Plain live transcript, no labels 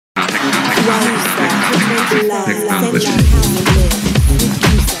Technology.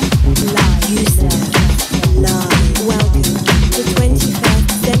 Welcome to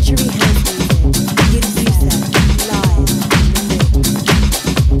 21st Century House Music with Yousef live. Welcome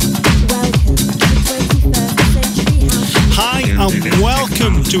to 21st Century House Music. Hi and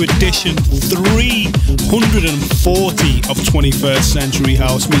welcome to edition 340 of 21st Century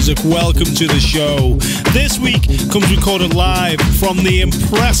House Music. Welcome to the show. This week comes recorded live from the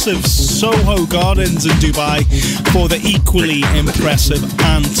impressive Soho Gardens in Dubai for the equally impressive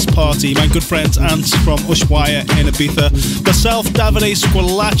Ants party. My good friends Ants from Ushuaia in Ibiza, myself, Davide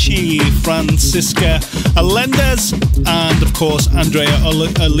Squilacci, Francisca Alendez, and of course Andrea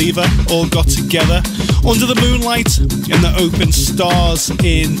Oliva all got together under the moonlight in the open stars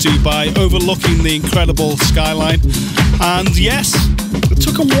in Dubai, overlooking the incredible skyline. And yes, it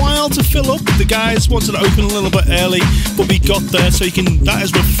took a while to fill up. The guys wanted to open a little bit early, but we got there, so that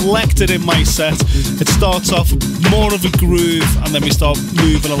is reflected in my set. It starts off more of a groove, and then we start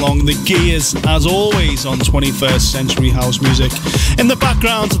moving along the gears, as always on 21st Century House Music. In the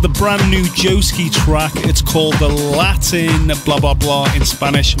background, the brand new Joski track. It's called the Latin blah blah blah in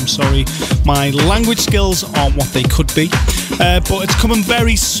Spanish. I'm sorry, my language skills aren't what they could be, but it's coming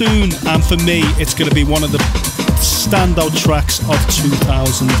very soon, and for me it's going to be one of the standout tracks of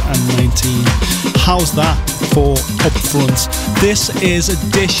 2019. How's that for upfront? This is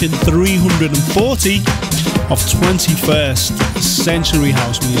edition 340 of 21st Century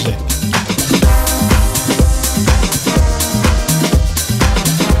House Music.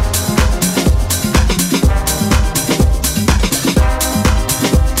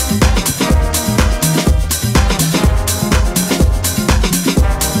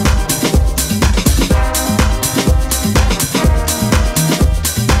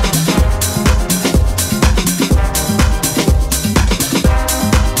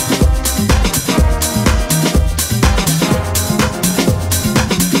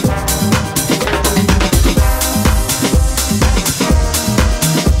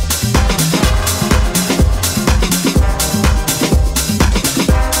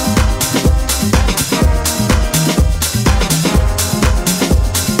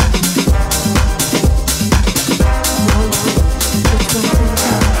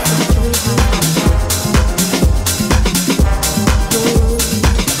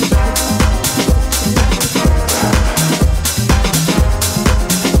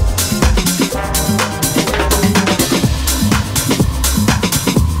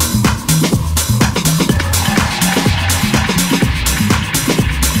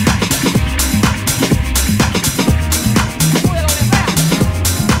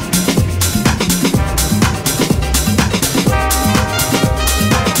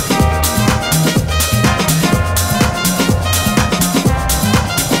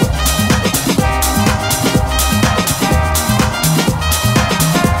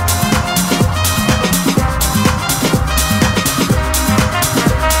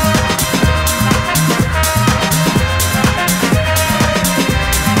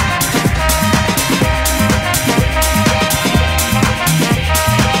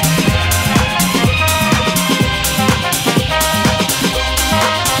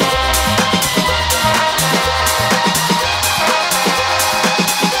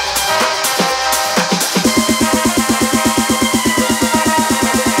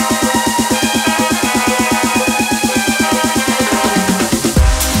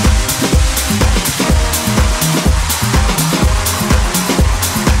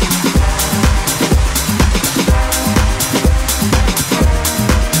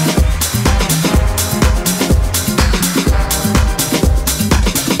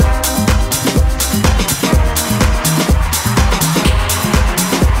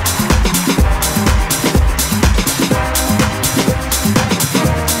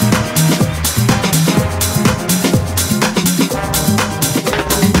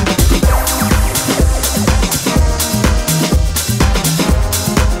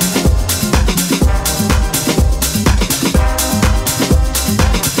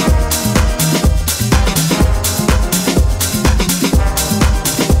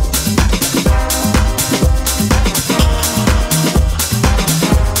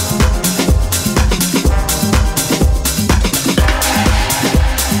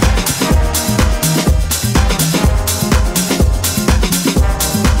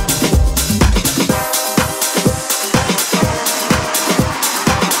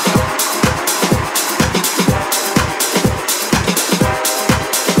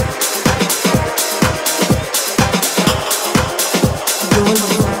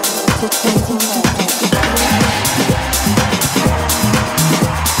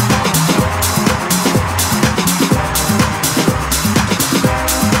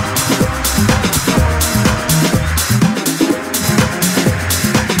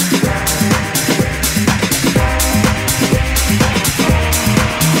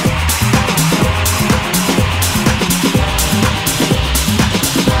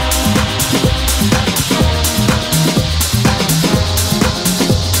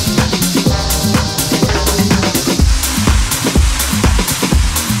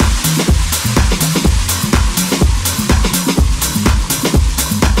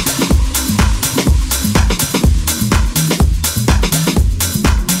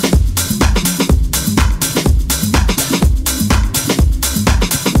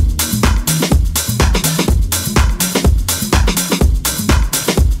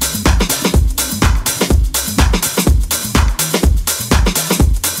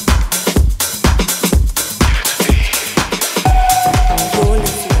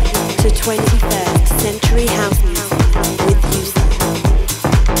 21st Century House Music with Yousef.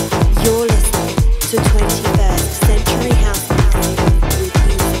 You're listening to 21st Century House Music with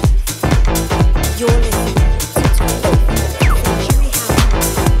Yousef. You're listening to 21st Century House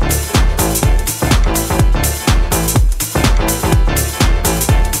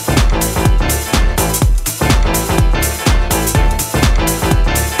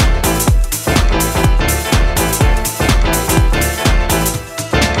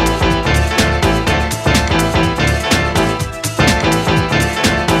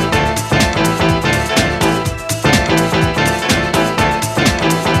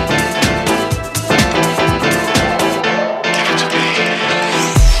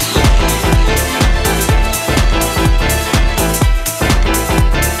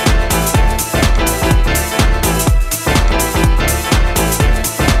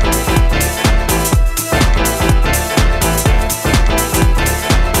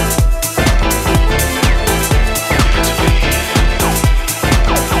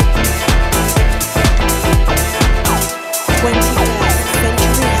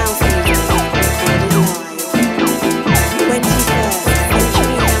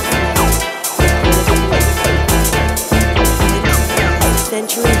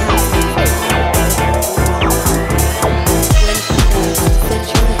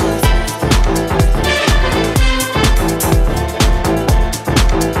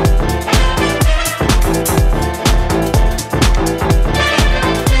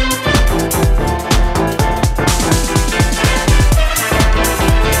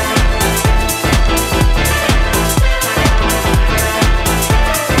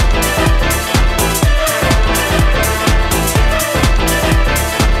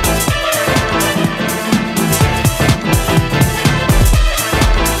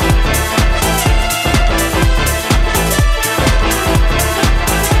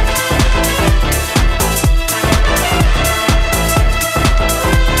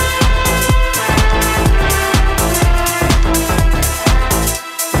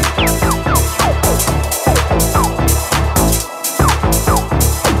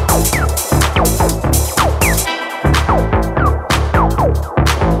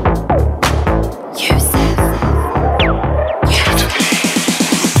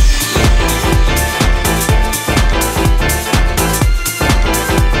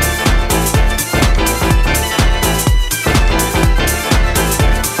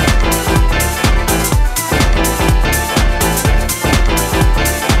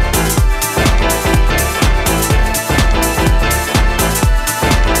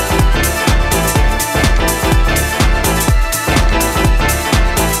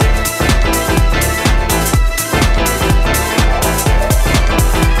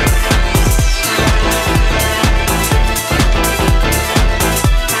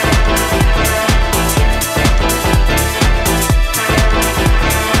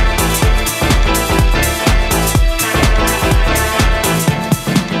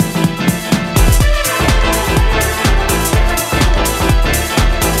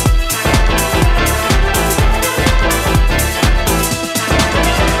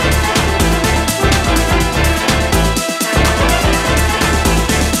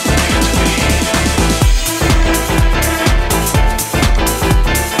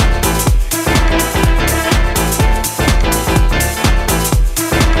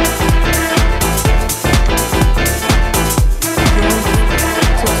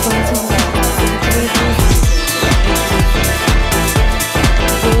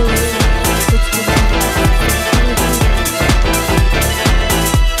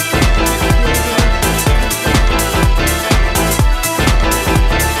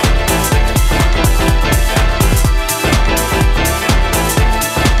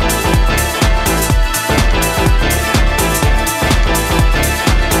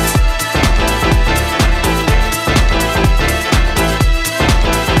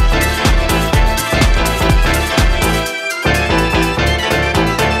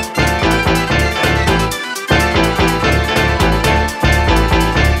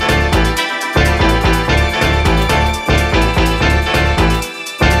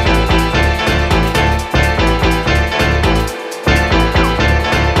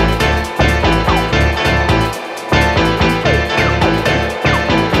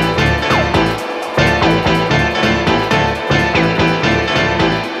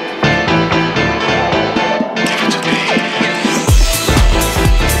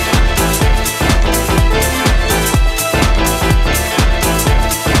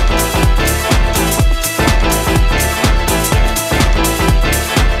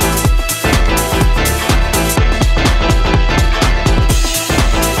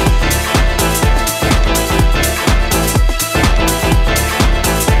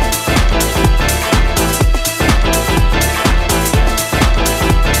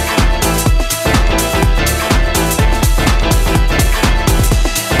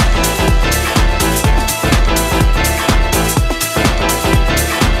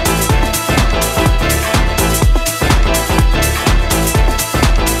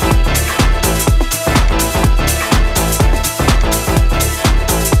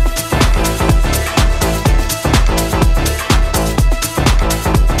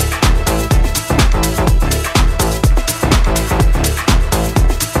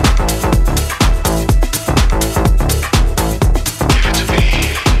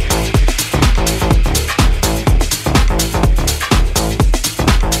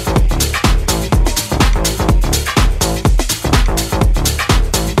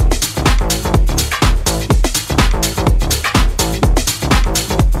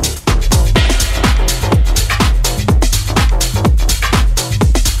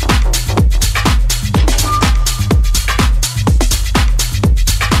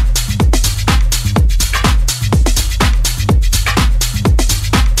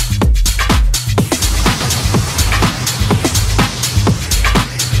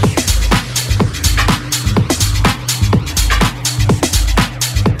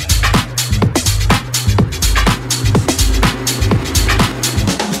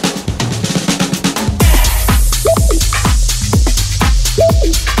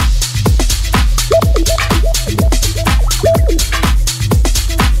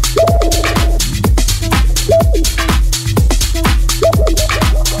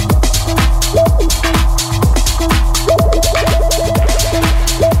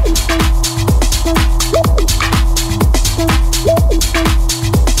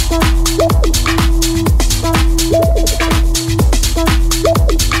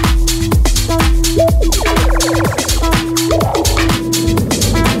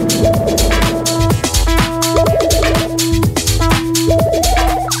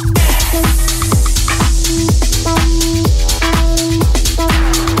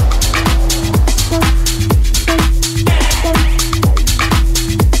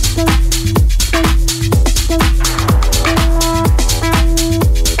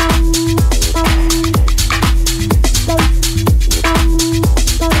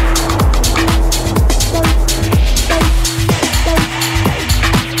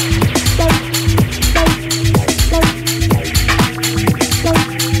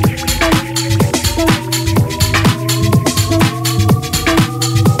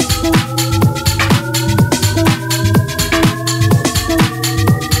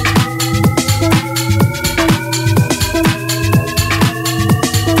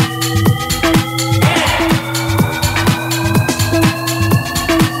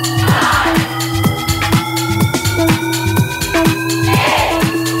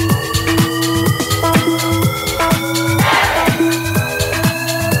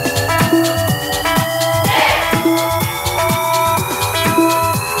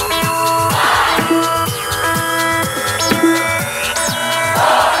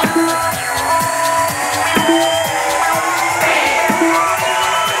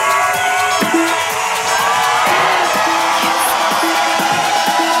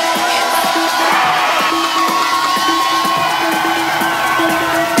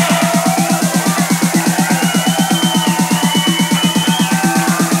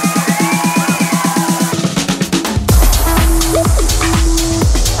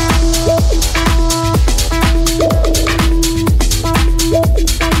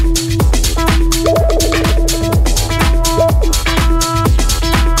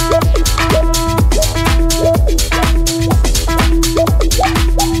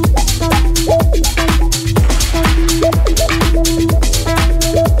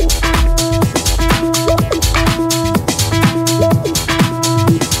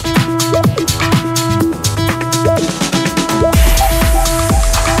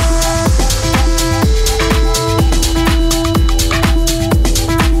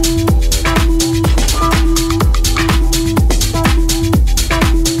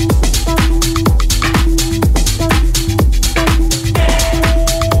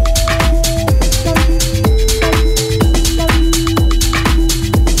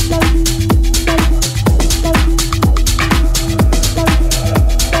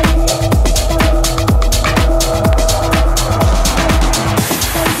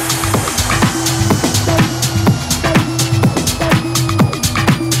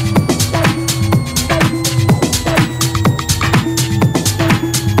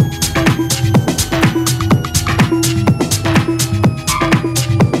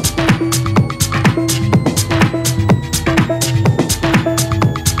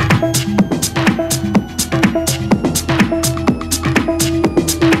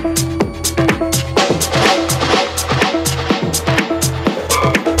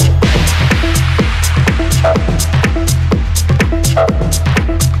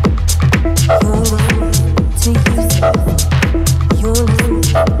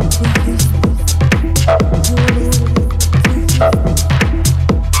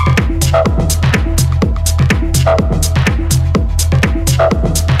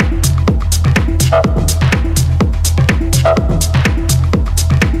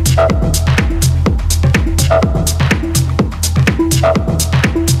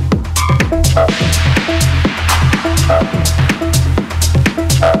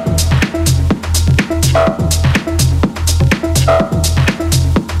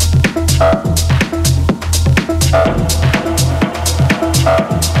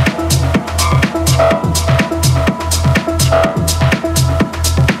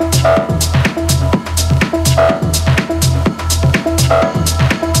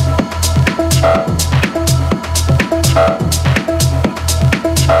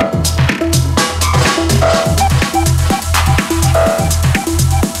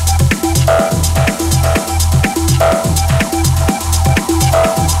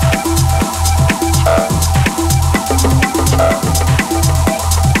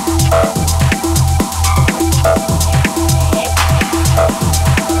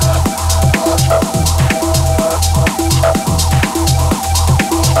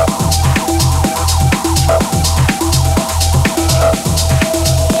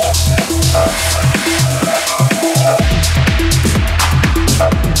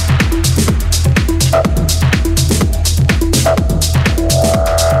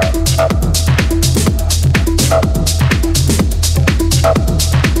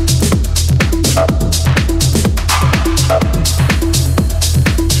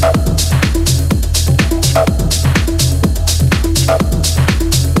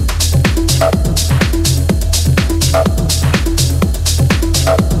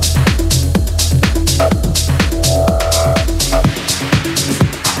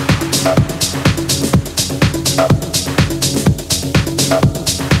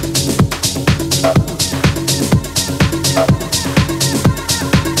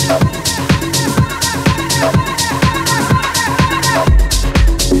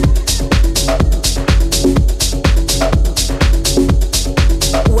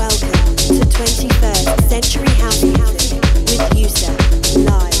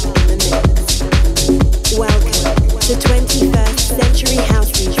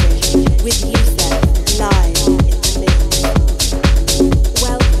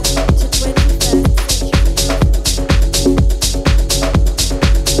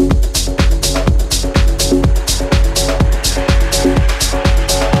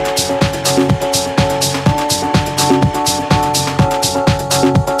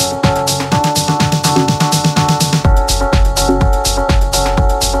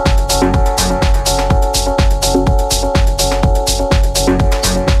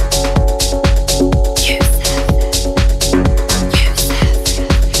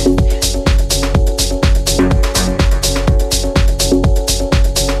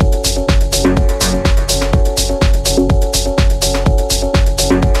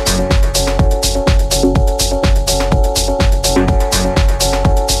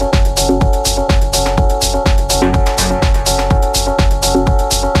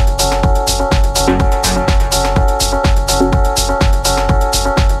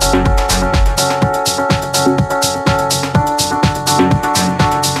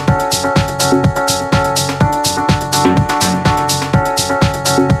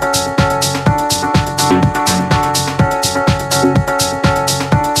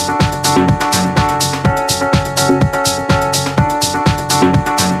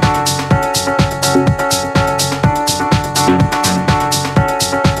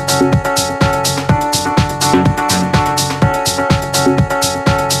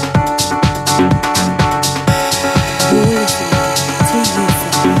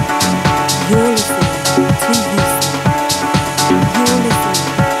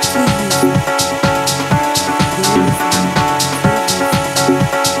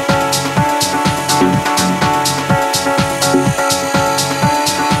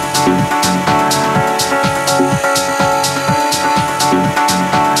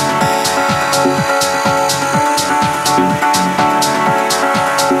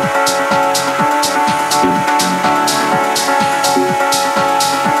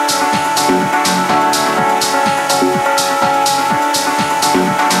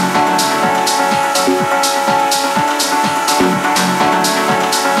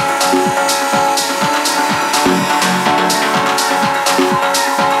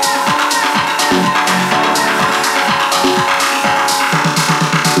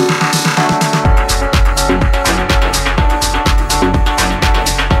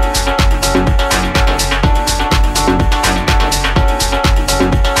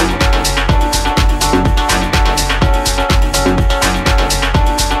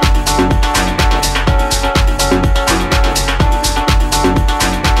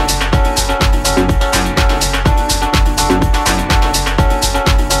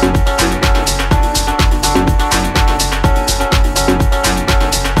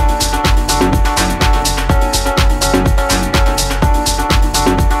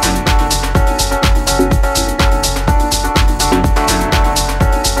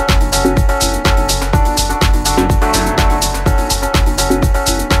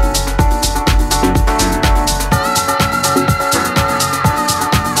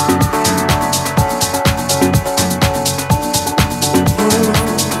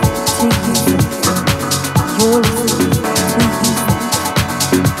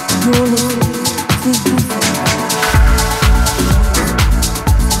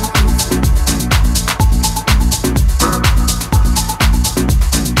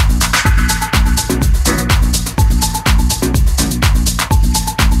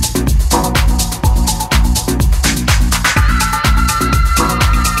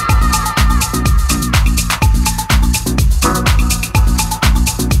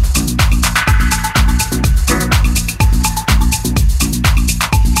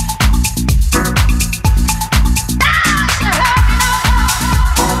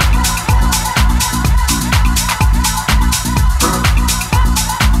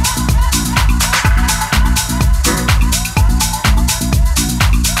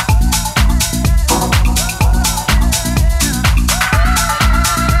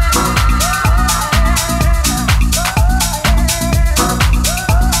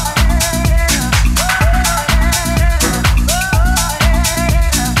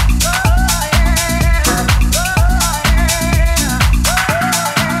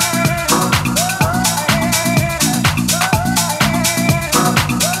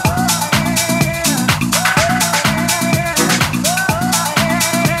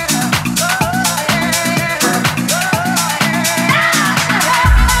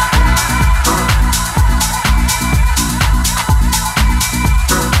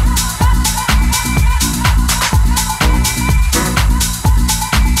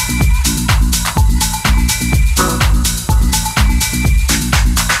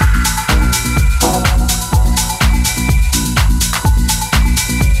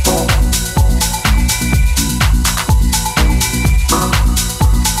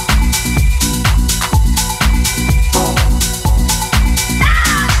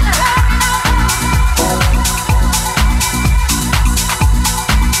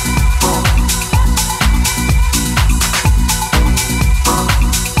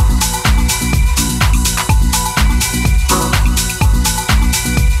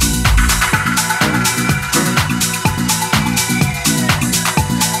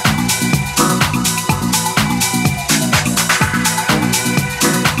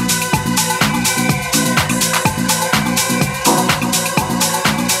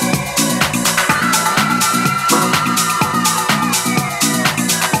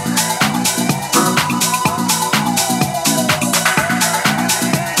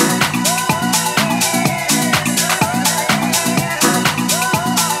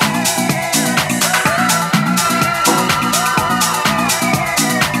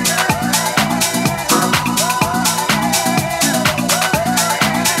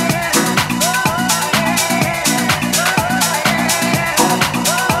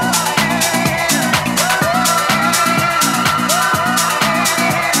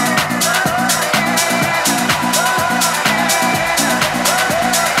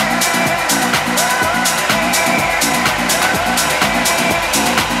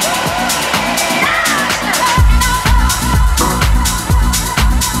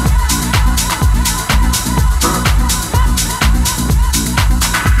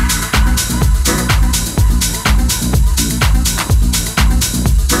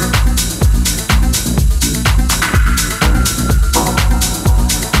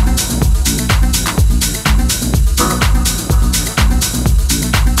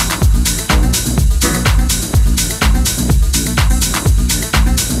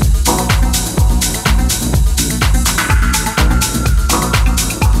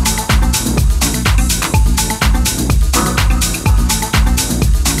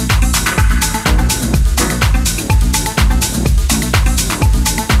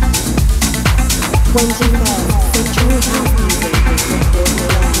 21st Century House Music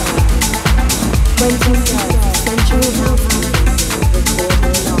recorded live. 21st Century House Music recorded live.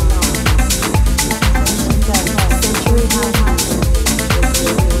 21st Century House Music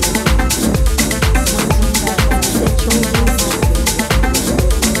recorded live. 21st Century House Music.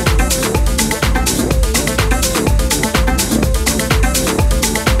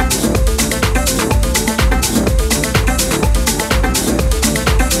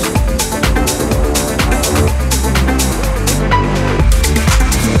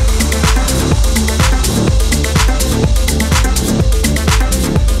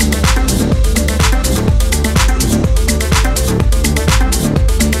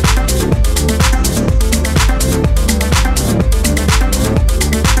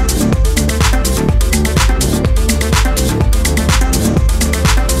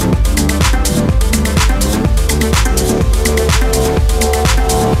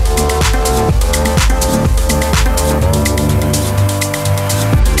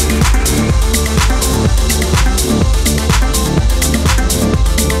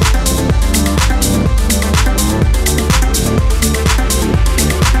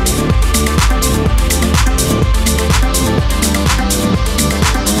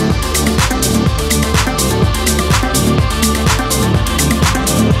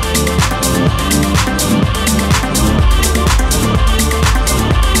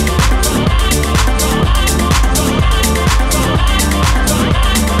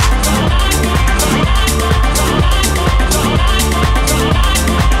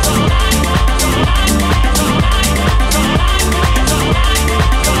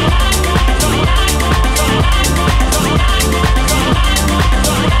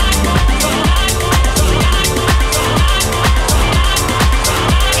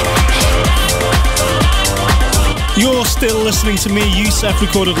 You're still listening to me, Yousef,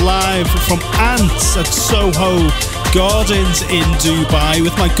 recorded live from Ants at Soho Gardens in Dubai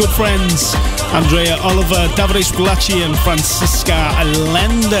with my good friends Andrea Oliver, Davide Sculacci and Francisca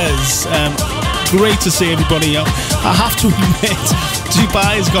Alendez. Great to see everybody. I have to admit,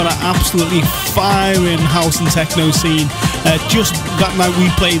 Dubai has got an absolutely firing house and techno scene. Just that night we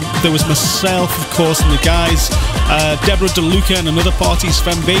played, there was myself, of course, and the guys, Deborah DeLuca and another party,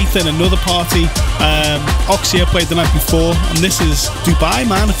 Sven Baith and another party, Oxia played the night before, and this is Dubai,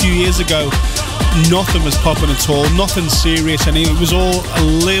 man, a few years ago. Nothing was popping at all, nothing serious, and it was all a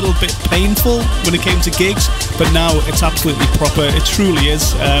little bit painful when it came to gigs, but now it's absolutely proper. It truly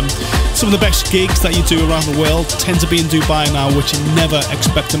is. Some of the best gigs that you do around the world tend to be in Dubai now, which I never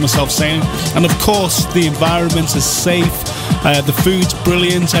expected myself saying. And of course, the environment is safe, the food's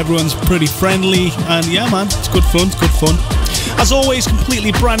brilliant, everyone's pretty friendly, and yeah, man, it's good fun, it's good fun. As always,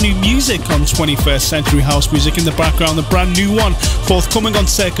 completely brand new music on 21st Century House Music in the background. The brand new one forthcoming on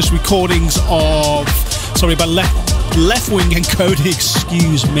Circus Recordings of, by Left Wing Encoding,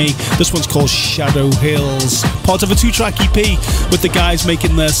 excuse me. This one's called Shadow Hills, part of a 2-track EP with the guys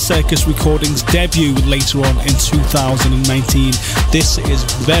making their Circus Recordings debut later on in 2019. This is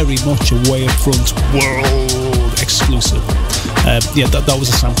very much a Way Up Front world exclusive. That was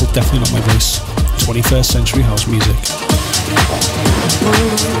a sample, definitely not my voice. 21st Century House Music.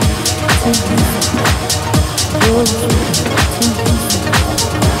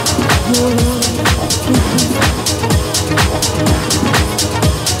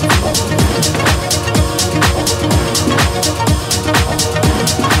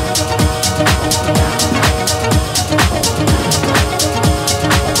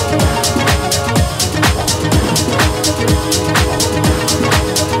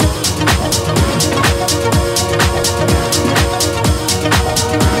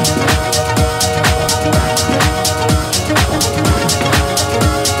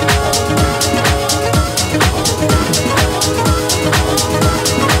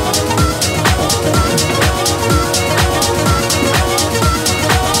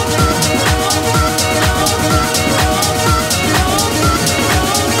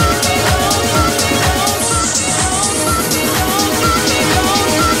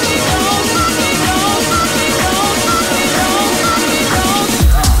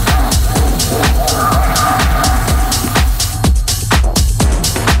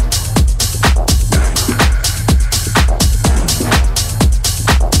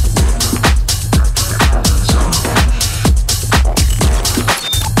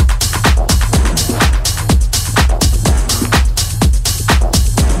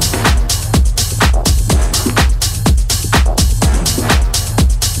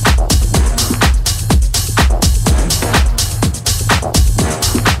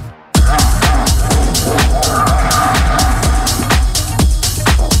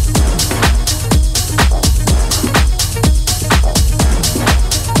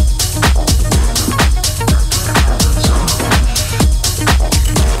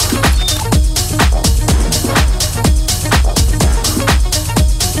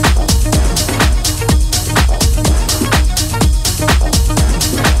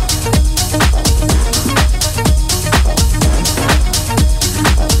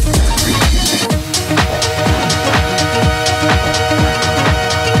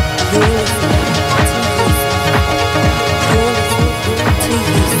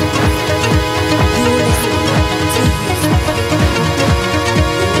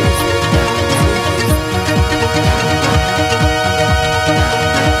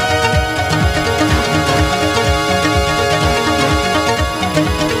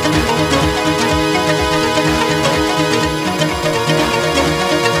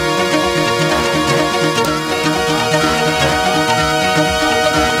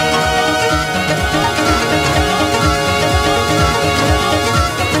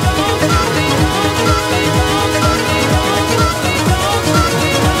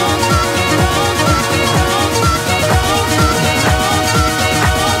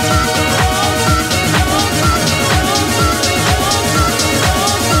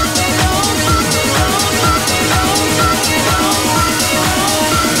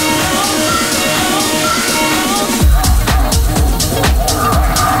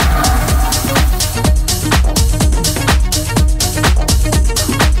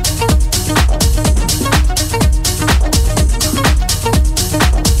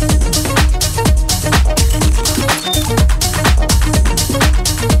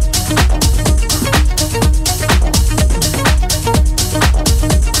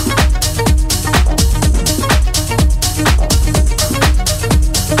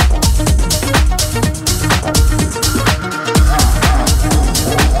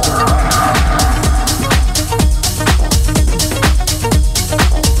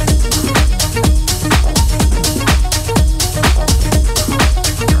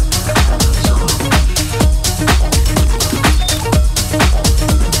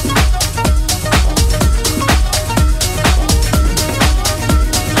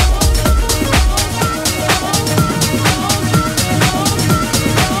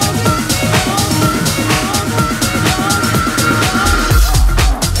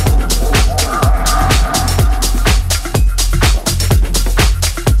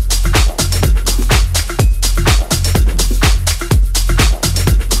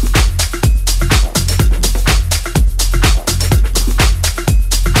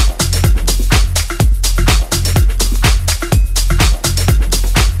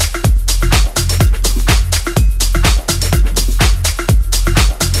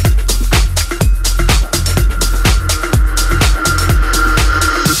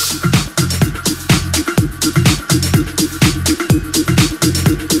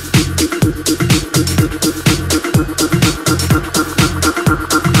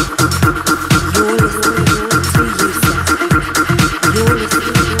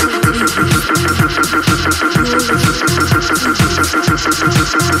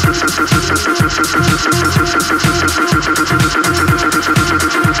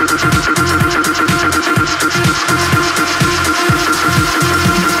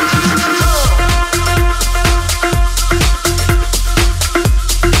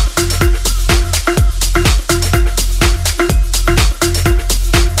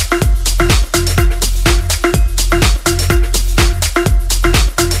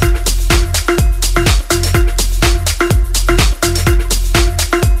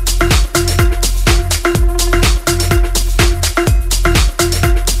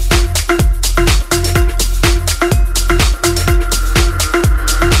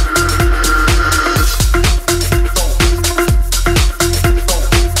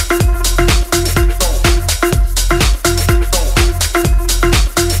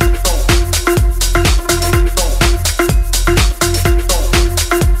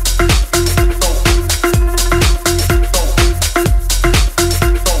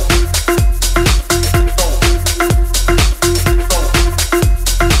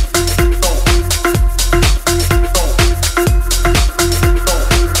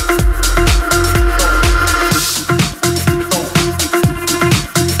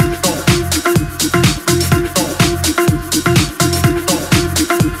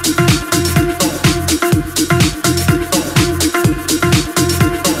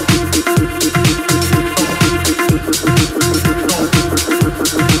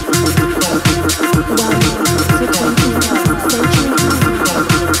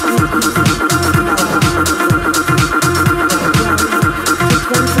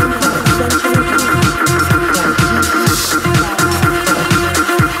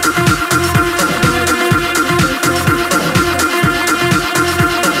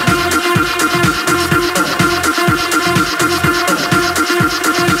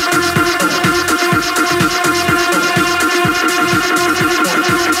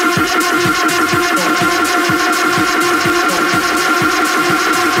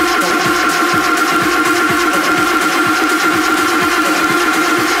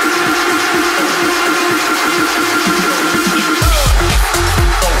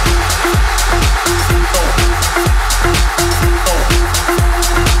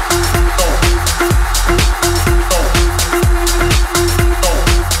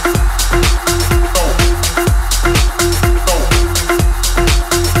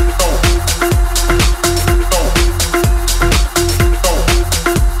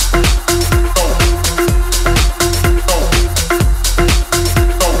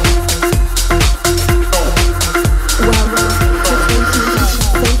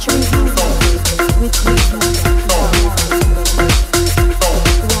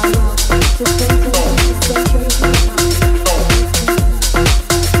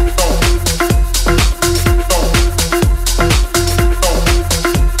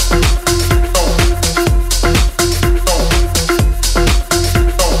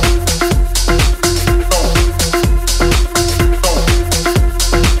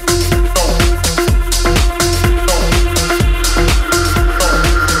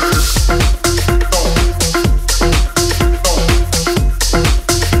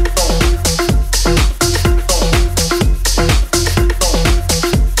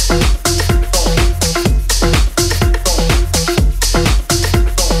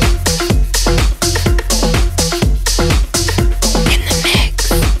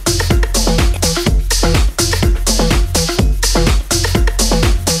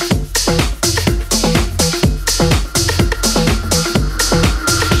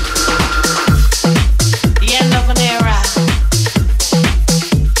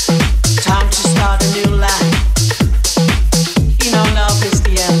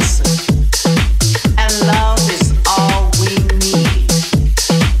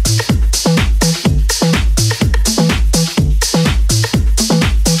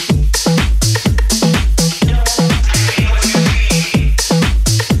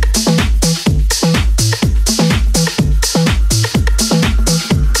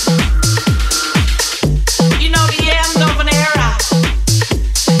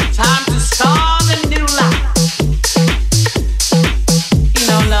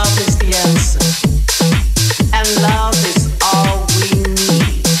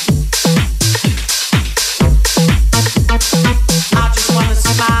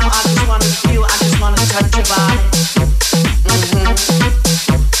 touch your body.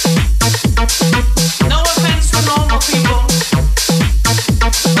 No offense to normal people,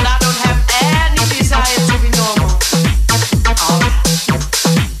 but I don't have any desire to be normal.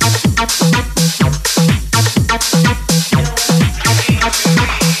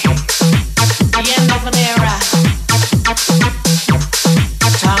 The end of an era.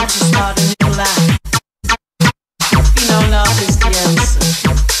 Time to start a new life. You know, love is the answer,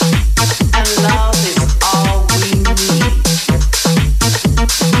 and love is all we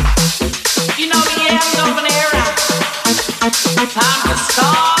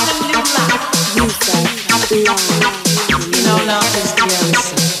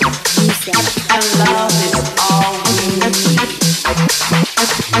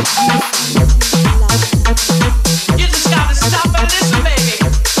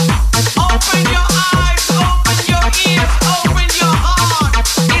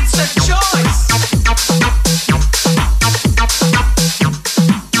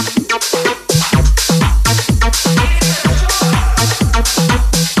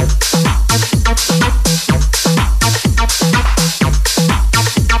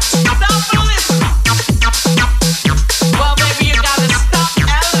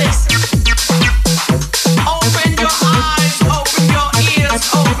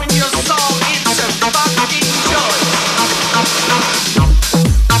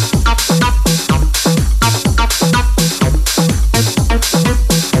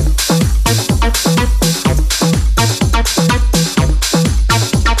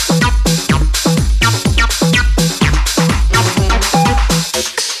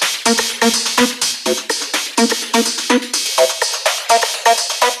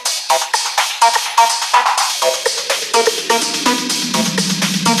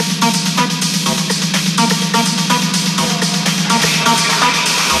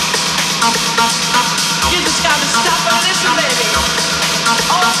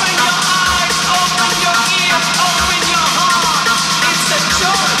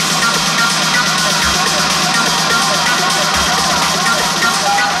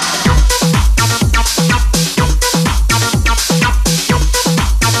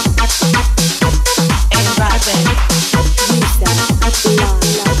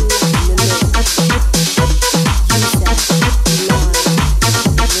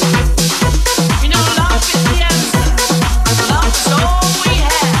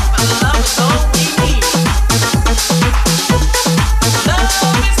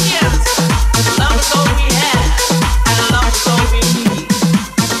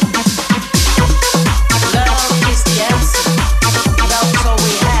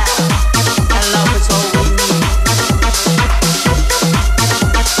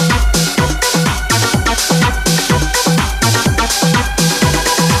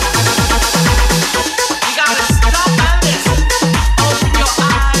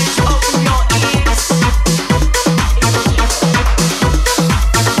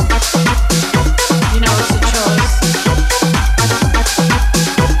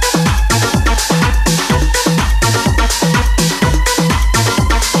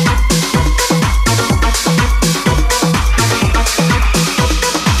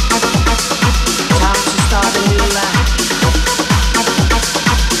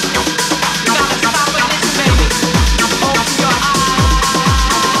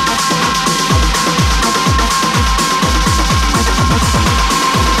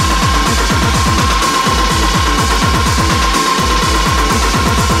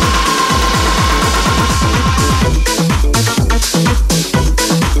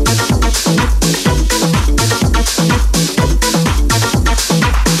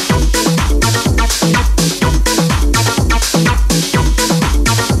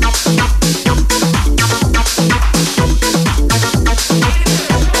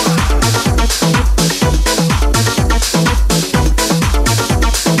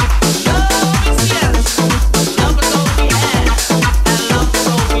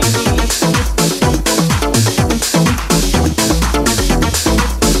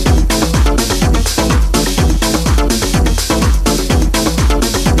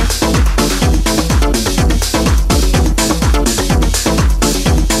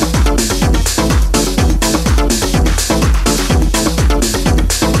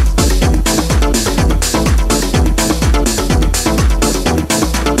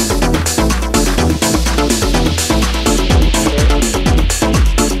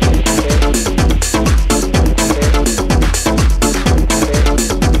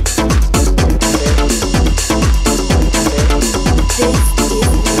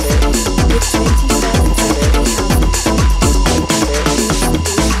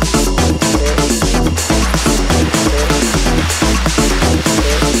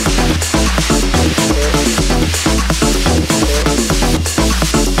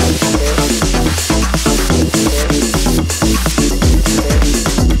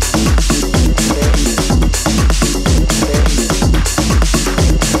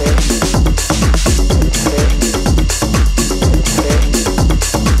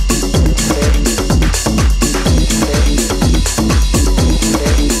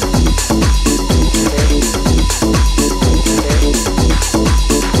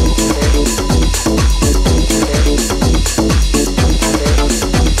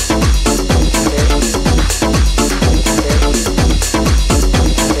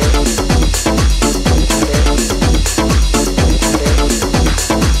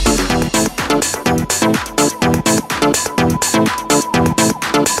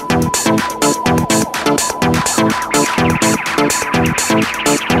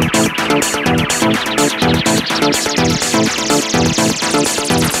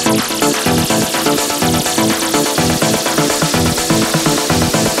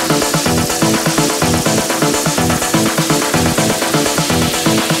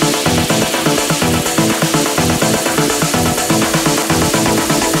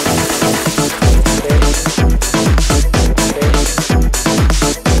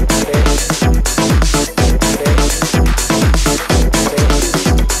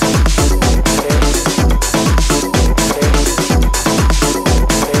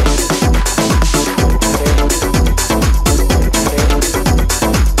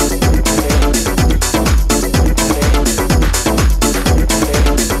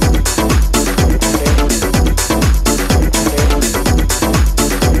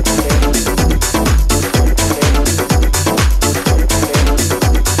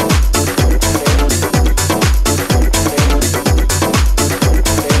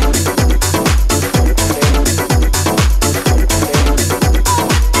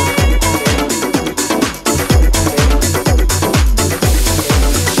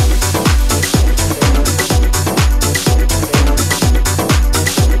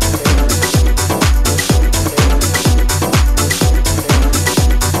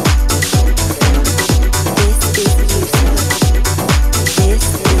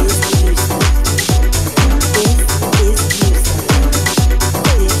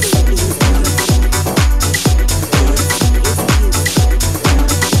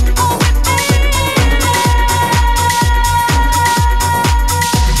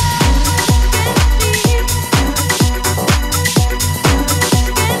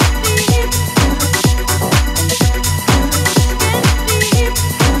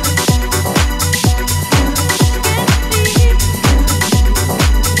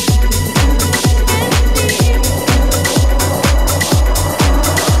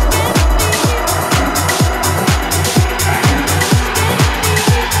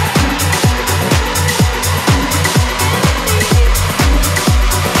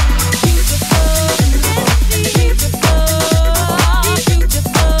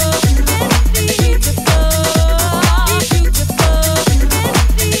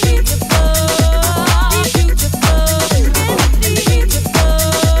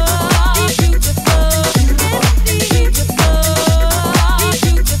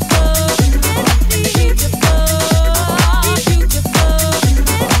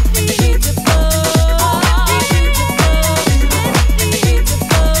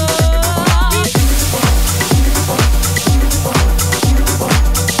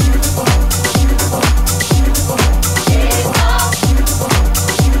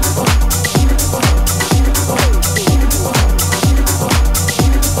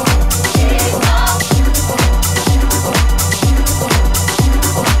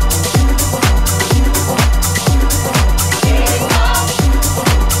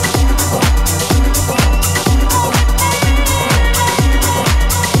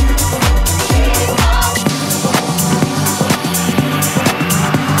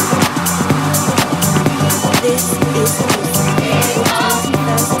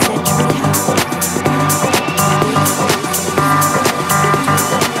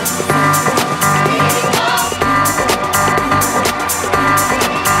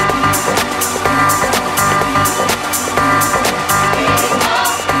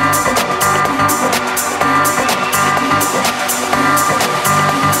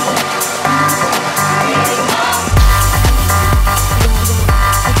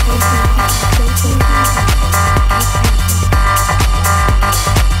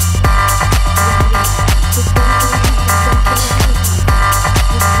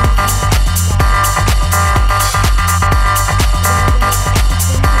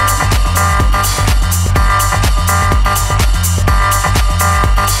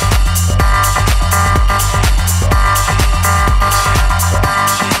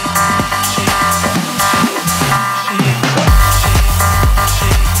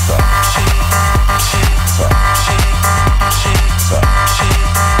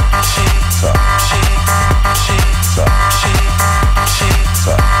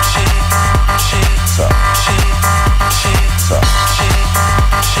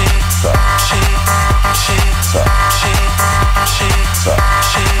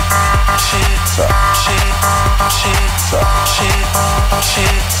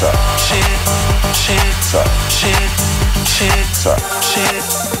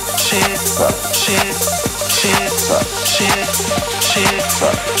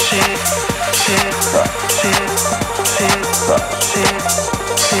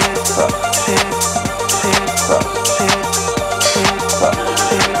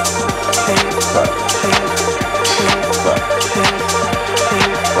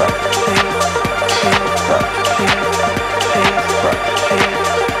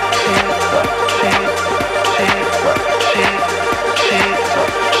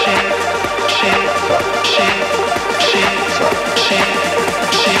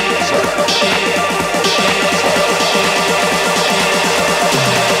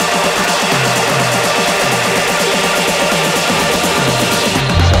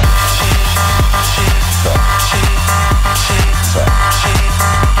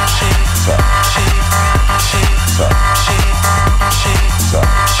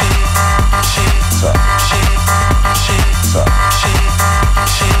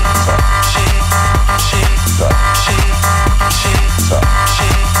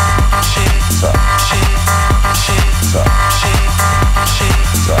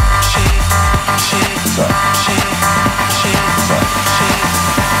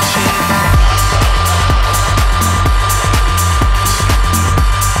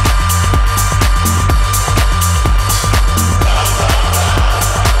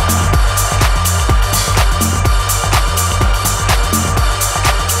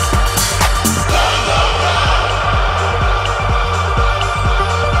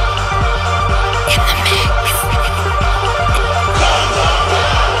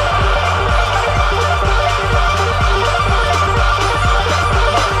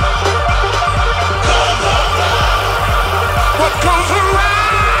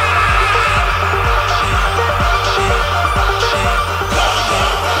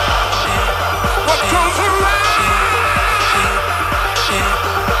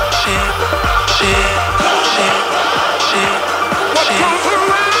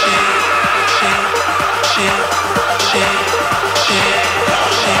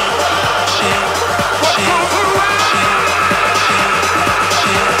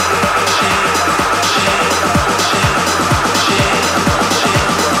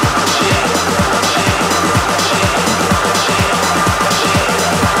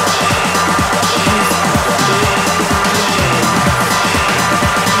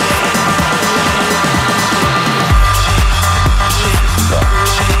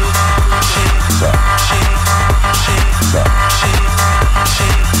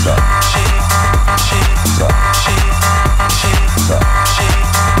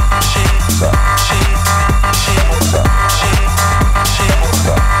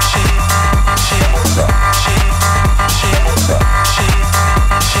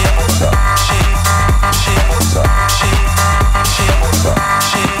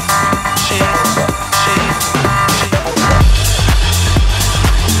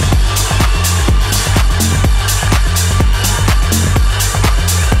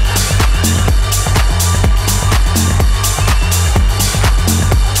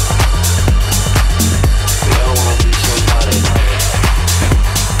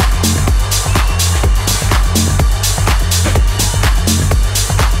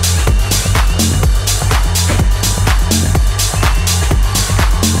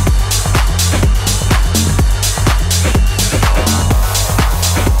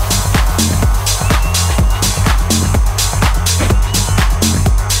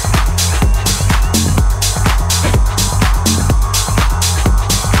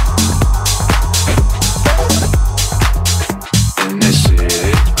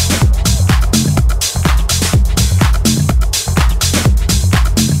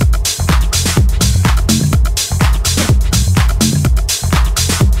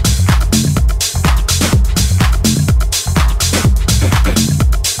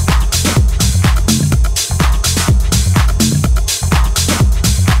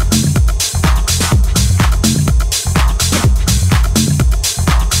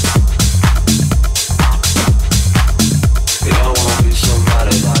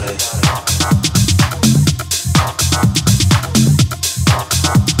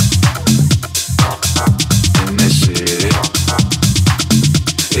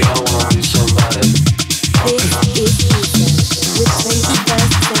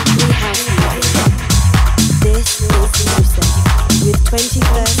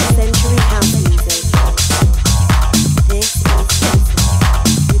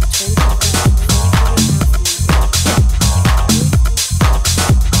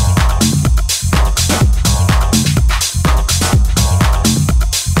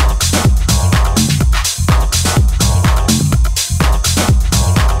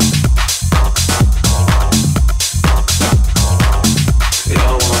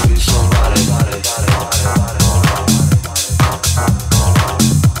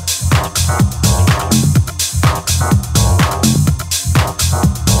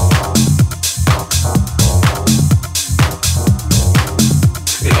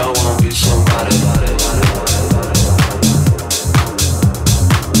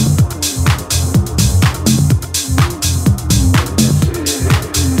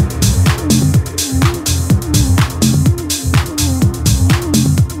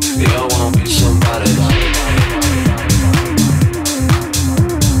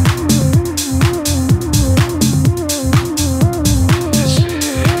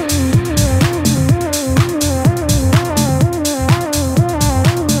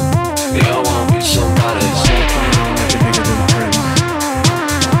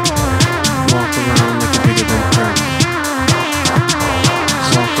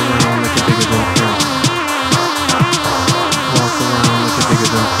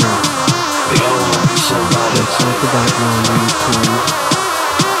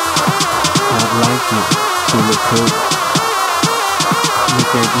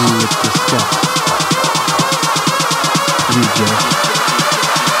me with disgust. You just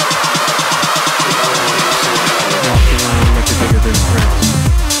walk around like a bigger than Prince.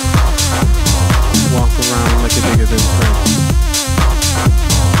 Walk around like a bigger than Prince.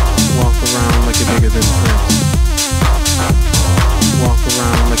 Walk around like a bigger than Prince. Walk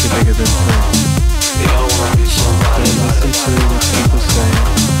around like a bigger than Prince. Don't listen to what people say,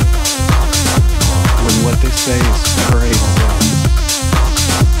 when what they say is crazy.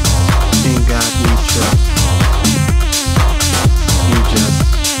 In God we trust. You just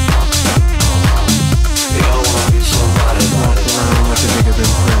walk around like a bigger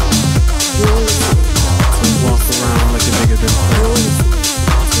than Prince. Walk around like a bigger than Prince.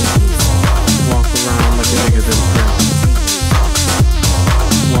 Walk around like a bigger than Prince.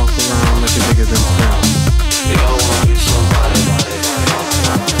 Walk around like a bigger than Prince. They all wanna be somebody.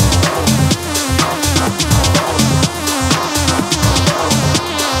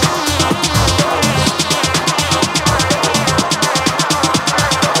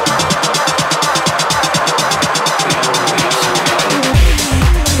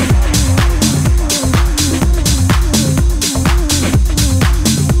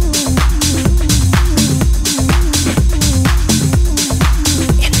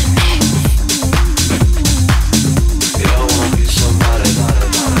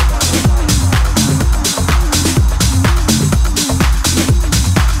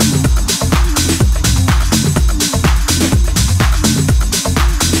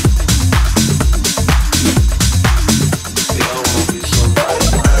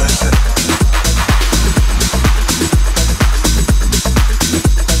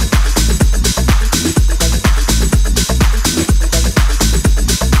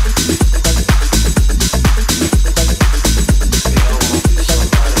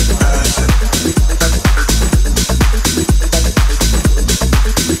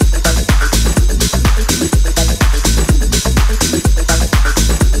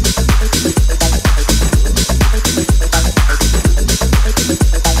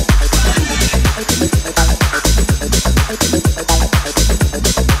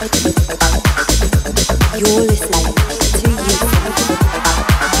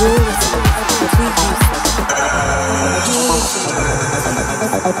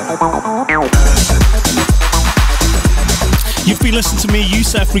 Listen to me,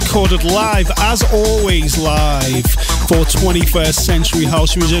 Yousef, recorded live, as always live, for 21st Century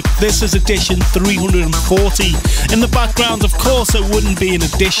House Music. This is edition 340. In the background, of course, it wouldn't be an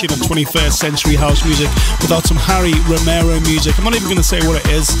edition of 21st Century House Music without some Romero music. I'm not even going to say what it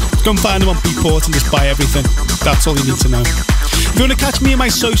is. Go and find them on Beatport and just buy everything. That's all you need to know. If you want to catch me on my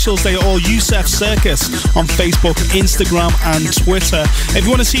socials, they are all Yousef Circus on Facebook, Instagram and Twitter. If you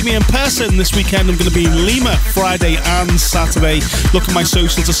want to see me in person this weekend, I'm going to be in Lima Friday and Saturday. Look at my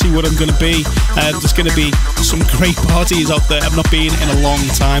socials to see what I'm going to be. There's going to be some great parties out there I've not been in a long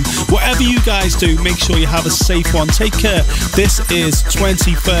time. Whatever you guys do, make sure you have a safe one. Take care. This is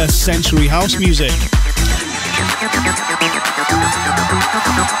 21st Century House Music.